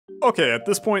Okay, at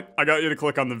this point, I got you to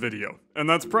click on the video, and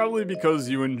that's probably because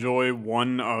you enjoy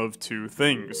one of two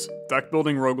things: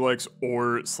 Deckbuilding Roguelikes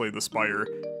or Slay the Spire.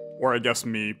 Or I guess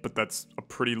me, but that's a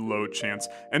pretty low chance.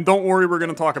 And don't worry, we're going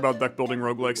to talk about Deckbuilding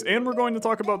Roguelikes, and we're going to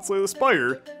talk about Slay the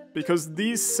Spire, because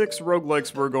these 6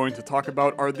 roguelikes we're going to talk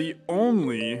about are the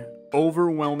only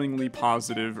overwhelmingly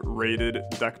positive rated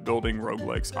deck building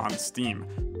roguelikes on Steam.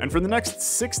 And for the next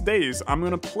 6 days, I'm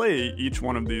going to play each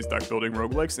one of these deck building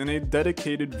roguelikes in a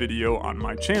dedicated video on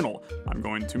my channel. I'm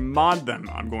going to mod them,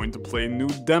 I'm going to play new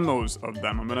demos of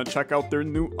them, I'm going to check out their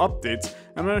new updates,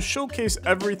 I'm going to showcase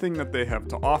everything that they have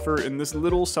to offer in this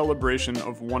little celebration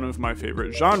of one of my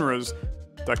favorite genres,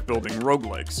 deck building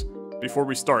roguelikes. Before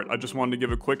we start, I just wanted to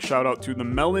give a quick shout out to the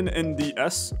Melon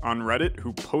NDS on Reddit,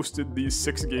 who posted these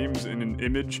 6 games in an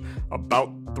image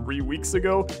about 3 weeks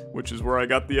ago, which is where I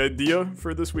got the idea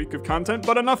for this week of content,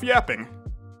 but enough yapping.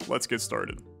 Let's get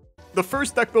started. The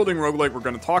first deck building roguelike we're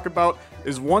going to talk about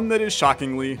is one that is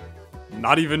shockingly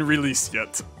not even released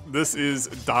yet. This is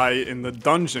Die in the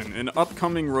Dungeon, an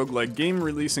upcoming roguelike game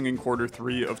releasing in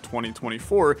Q3 of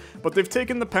 2024, but they've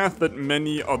taken the path that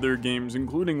many other games,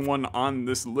 including one on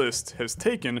this list, has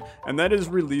taken, and that is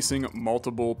releasing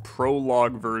multiple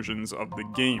prologue versions of the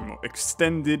game,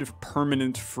 extended,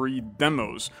 permanent, free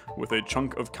demos, with a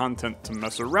chunk of content to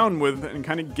mess around with and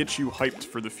kind of get you hyped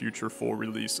for the future full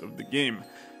release of the game.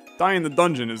 Die in the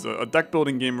Dungeon is a deck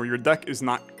building game where your deck is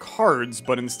not cards,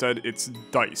 but instead it's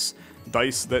dice.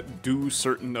 Dice that do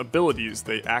certain abilities,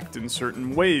 they act in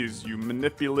certain ways, you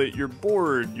manipulate your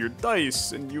board, your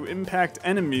dice, and you impact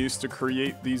enemies to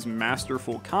create these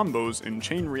masterful combos and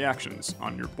chain reactions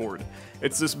on your board.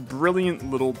 It's this brilliant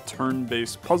little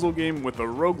turn-based puzzle game with a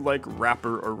roguelike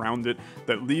wrapper around it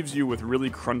that leaves you with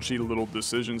really crunchy little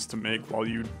decisions to make while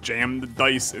you jam the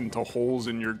dice into holes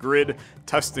in your grid,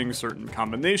 testing certain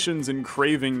combinations and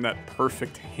craving that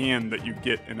perfect hand that you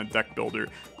get in a deck builder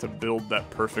to build that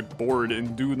perfect board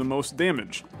and do the most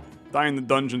damage. Die in the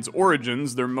Dungeon's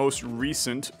origins, their most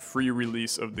recent free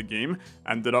release of the game,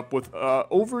 ended up with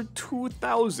over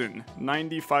 2,000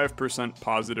 95%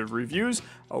 positive reviews,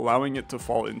 allowing it to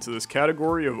fall into this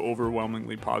category of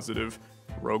overwhelmingly positive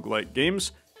roguelike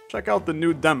games. Check out the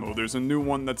new demo, there's a new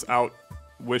one that's out,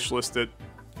 wishlist it,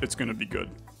 it's gonna be good.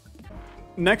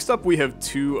 Next up, we have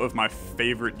 2 of my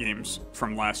favorite games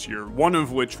from last year, one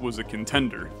of which was a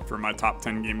contender for my top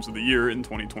 10 games of the year in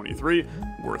 2023,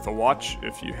 worth a watch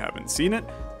if you haven't seen it.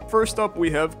 First up,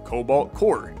 we have Cobalt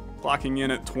Core, clocking in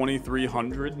at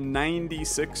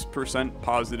 2,396%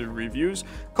 positive reviews.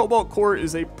 Cobalt Core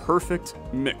is a perfect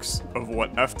mix of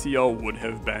what FTL would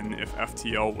have been if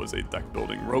FTL was a deck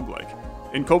building roguelike.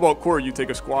 In Cobalt Core, you take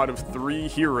a squad of 3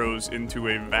 heroes into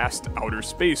a vast outer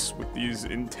space with these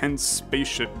intense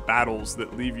spaceship battles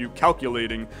that leave you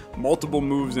calculating multiple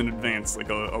moves in advance, like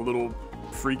a little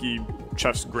freaky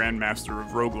chess grandmaster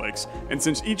of roguelikes. And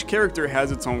since each character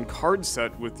has its own card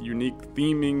set with unique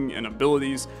theming and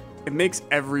abilities, it makes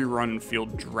every run feel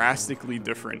drastically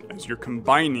different as you're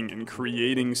combining and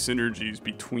creating synergies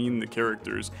between the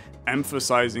characters,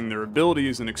 emphasizing their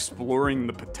abilities and exploring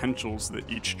the potentials that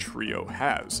each trio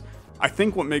has. I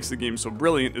think what makes the game so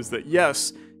brilliant is that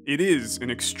yes, it is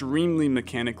an extremely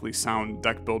mechanically sound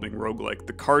deck-building roguelike.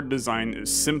 The card design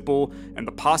is simple, and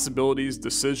the possibilities,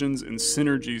 decisions, and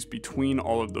synergies between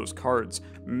all of those cards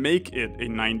make it a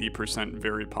 90%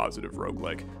 very positive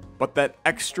roguelike. But that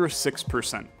extra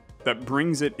 6% that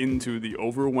brings it into the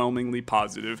overwhelmingly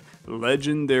positive,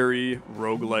 legendary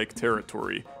roguelike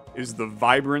territory is the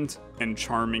vibrant and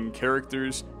charming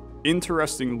characters,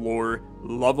 interesting lore,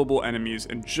 lovable enemies,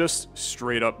 and just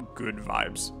straight up good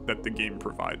vibes that the game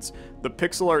provides. The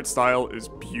pixel art style is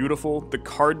beautiful, the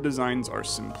card designs are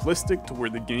simplistic to where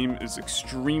the game is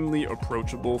extremely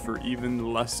approachable for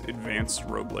even less advanced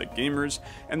roguelike gamers,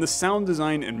 and the sound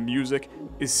design and music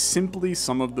is simply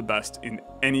some of the best in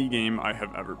any game I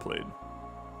have ever played.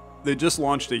 They just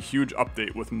launched a huge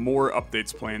update with more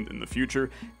updates planned in the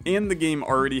future, and the game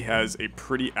already has a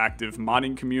pretty active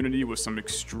modding community with some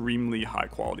extremely high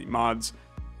quality mods.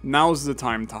 Now's the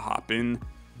time to hop in.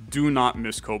 Do not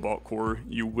miss Cobalt Core,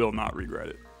 you will not regret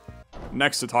it.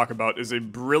 Next to talk about is a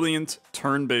brilliant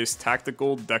turn-based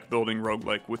tactical deck building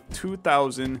roguelike with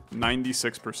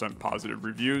 2,096% positive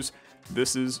reviews.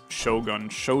 This is Shogun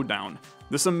Showdown.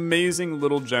 This amazing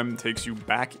little gem takes you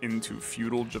back into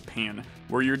feudal Japan,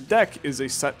 where your deck is a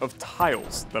set of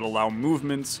tiles that allow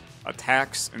movements,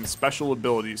 attacks, and special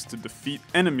abilities to defeat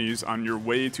enemies on your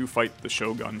way to fight the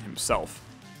Shogun himself.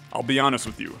 I'll be honest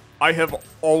with you, I have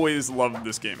always loved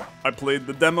this game. I played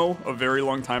the demo a very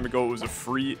long time ago. It was a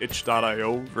free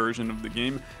itch.io version of the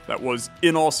game that was,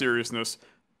 in all seriousness,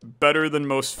 Better than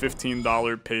most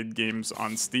 $15 paid games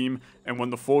on Steam, and when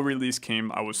the full release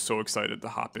came, I was so excited to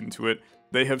hop into it.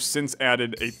 They have since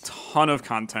added a ton of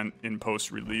content in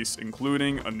post-release,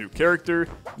 including a new character,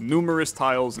 numerous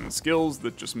tiles and skills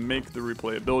that just make the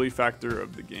replayability factor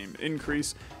of the game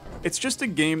increase. It's just a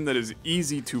game that is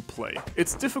easy to play.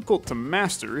 It's difficult to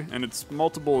master, and its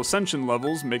multiple ascension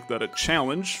levels make that a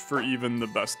challenge for even the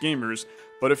best gamers,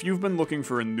 but if you've been looking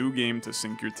for a new game to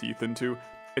sink your teeth into,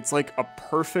 it's like a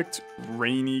perfect,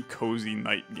 rainy, cozy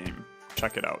night game.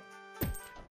 Check it out.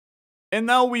 And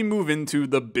now we move into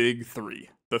the big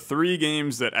three. The three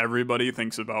games that everybody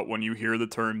thinks about when you hear the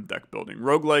term deck building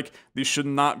roguelike. These should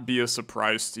not be a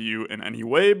surprise to you in any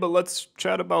way, but let's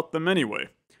chat about them anyway.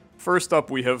 First up,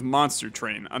 we have Monster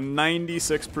Train, a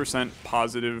 96%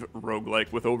 positive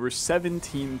roguelike with over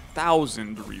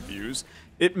 17,000 reviews.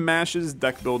 It mashes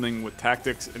deck building with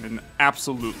tactics in an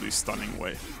absolutely stunning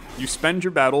way. You spend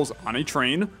your battles on a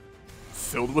train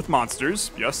filled with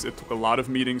monsters. Yes, it took a lot of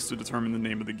meetings to determine the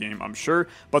name of the game, I'm sure,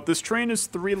 but this train is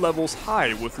 3 levels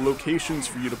high with locations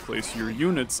for you to place your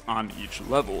units on each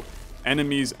level.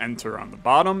 Enemies enter on the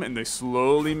bottom and they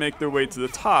slowly make their way to the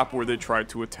top where they try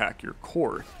to attack your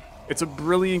core. It's a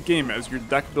brilliant game as your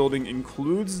deck building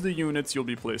includes the units you'll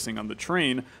be placing on the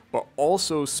train, but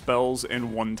also spells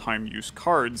and one-time use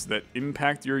cards that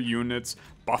impact your units,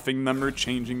 buffing them or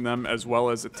changing them, as well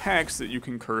as attacks that you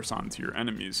can curse onto your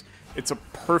enemies. It's a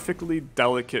perfectly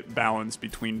delicate balance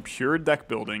between pure deck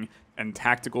building and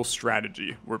tactical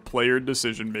strategy, where player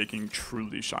decision making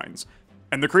truly shines.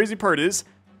 And the crazy part is,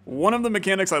 one of the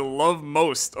mechanics I love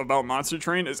most about Monster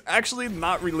Train is actually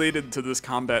not related to this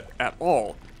combat at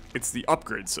all. It's the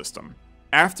upgrade system.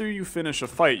 After you finish a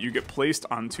fight, you get placed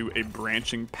onto a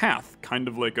branching path, kind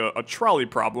of like a trolley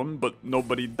problem, but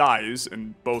nobody dies,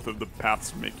 and both of the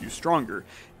paths make you stronger.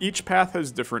 Each path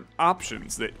has different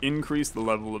options that increase the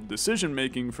level of decision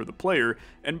making for the player,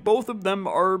 and both of them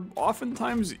are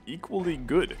oftentimes equally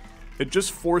good. It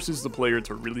just forces the player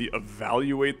to really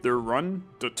evaluate their run,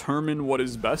 determine what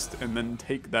is best, and then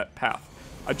take that path.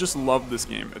 I just love this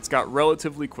game. It's got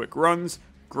relatively quick runs,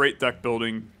 great deck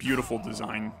building, beautiful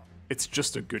design. It's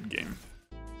just a good game.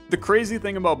 The crazy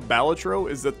thing about Balatro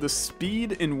is that the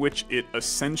speed in which it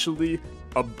essentially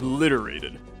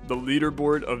obliterated the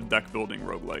leaderboard of deck building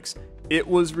roguelikes. It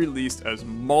was released as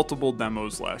multiple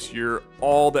demos last year,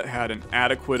 all that had an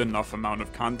adequate enough amount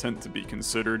of content to be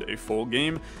considered a full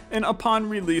game, and upon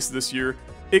release this year,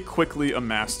 it quickly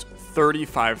amassed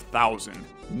 35,000,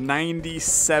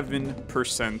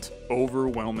 97%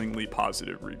 overwhelmingly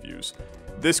positive reviews.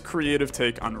 This creative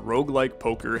take on roguelike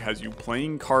poker has you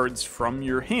playing cards from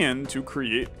your hand to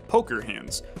create poker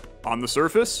hands. On the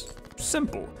surface,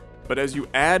 simple, but as you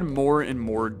add more and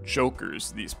more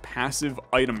jokers, these passive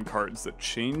item cards that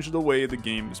change the way the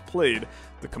game is played,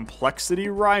 the complexity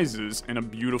rises and a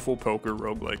beautiful poker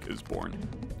roguelike is born.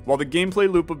 While the gameplay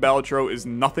loop of Balatro is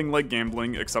nothing like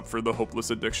gambling except for the hopeless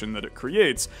addiction that it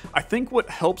creates, I think what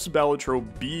helps Balatro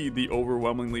be the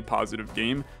overwhelmingly positive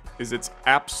game is its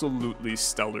absolutely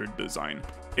stellar design.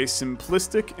 A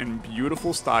simplistic and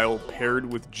beautiful style paired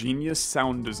with genius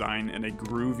sound design and a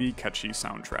groovy, catchy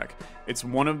soundtrack. It's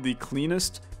one of the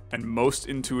cleanest and most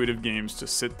intuitive games to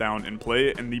sit down and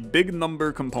play, and the big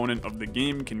number component of the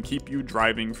game can keep you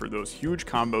driving for those huge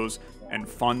combos and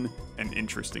fun and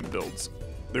interesting builds.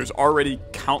 There's already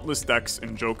countless decks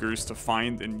and jokers to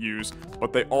find and use,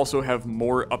 but they also have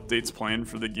more updates planned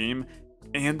for the game,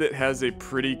 and it has a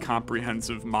pretty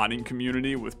comprehensive modding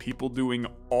community with people doing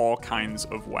all kinds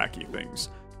of wacky things.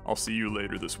 I'll see you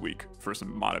later this week for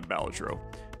some modded Balatro.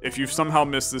 If you've somehow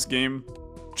missed this game,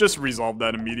 just resolve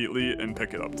that immediately and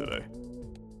pick it up today.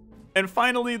 And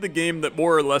finally, the game that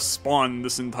more or less spawned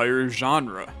this entire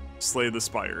genre, Slay the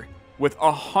Spire. With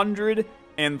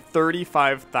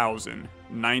 135,000,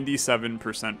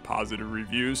 97% positive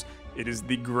reviews, it is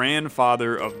the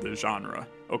grandfather of the genre.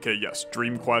 Okay, yes,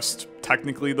 Dream Quest,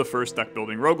 technically the first deck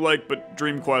building roguelike, but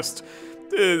Dream Quest,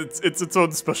 it's its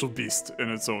own special beast in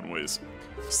its own ways.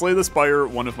 Slay the Spire,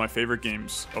 one of my favorite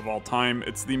games of all time.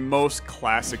 It's the most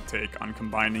classic take on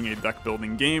combining a deck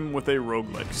building game with a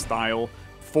roguelike style.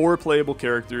 4 playable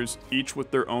characters, each with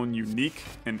their own unique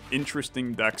and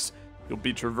interesting decks. You'll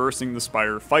be traversing the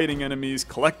Spire, fighting enemies,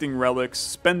 collecting relics,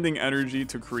 spending energy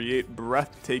to create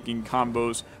breathtaking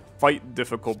combos, fight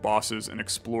difficult bosses, and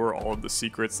explore all of the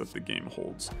secrets that the game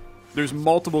holds. There's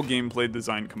multiple gameplay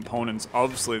design components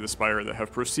of Slay the Spire that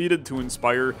have proceeded to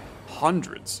inspire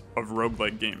hundreds of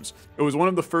roguelike games. It was one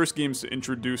of the first games to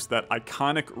introduce that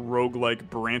iconic roguelike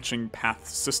branching path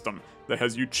system that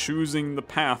has you choosing the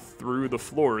path through the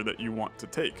floor that you want to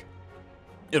take.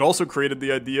 It also created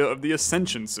the idea of the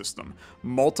Ascension system,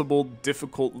 multiple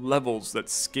difficult levels that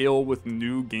scale with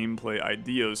new gameplay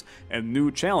ideas and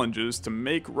new challenges to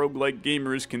make roguelike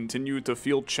gamers continue to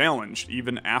feel challenged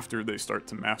even after they start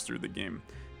to master the game.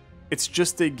 It's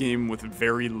just a game with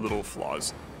very little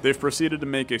flaws. They've proceeded to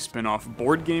make a spin-off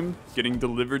board game, getting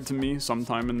delivered to me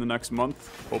sometime in the next month,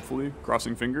 hopefully,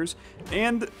 crossing fingers,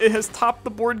 and it has topped the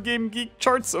Board Game Geek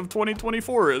charts of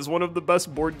 2024 as one of the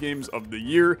best board games of the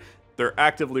year. They're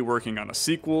actively working on a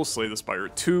sequel, Slay the Spire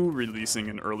 2, releasing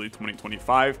in early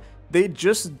 2025. They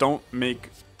just don't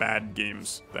make bad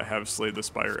games that have Slay the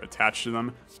Spire attached to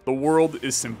them. The world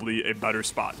is simply a better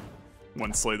spot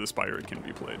when Slay the Spire can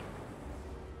be played.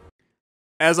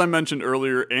 As I mentioned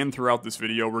earlier and throughout this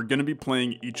video, we're going to be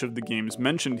playing each of the games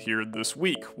mentioned here this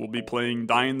week. We'll be playing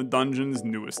Die in the Dungeon's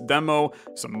newest demo,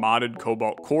 some modded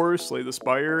Cobalt Core, Slay the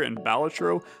Spire, and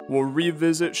Balatro. We'll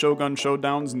revisit Shogun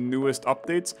Showdown's newest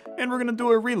updates, and we're going to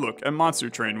do a relook at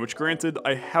Monster Train, which granted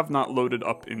I have not loaded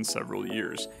up in several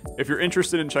years. If you're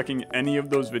interested in checking any of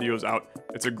those videos out,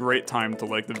 it's a great time to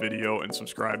like the video and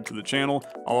subscribe to the channel.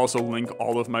 I'll also link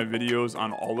all of my videos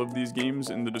on all of these games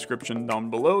in the description down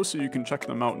below so you can check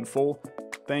them out in full.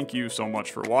 Thank you so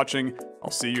much for watching.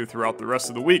 I'll see you throughout the rest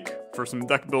of the week for some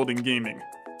deck building gaming.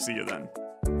 See you then.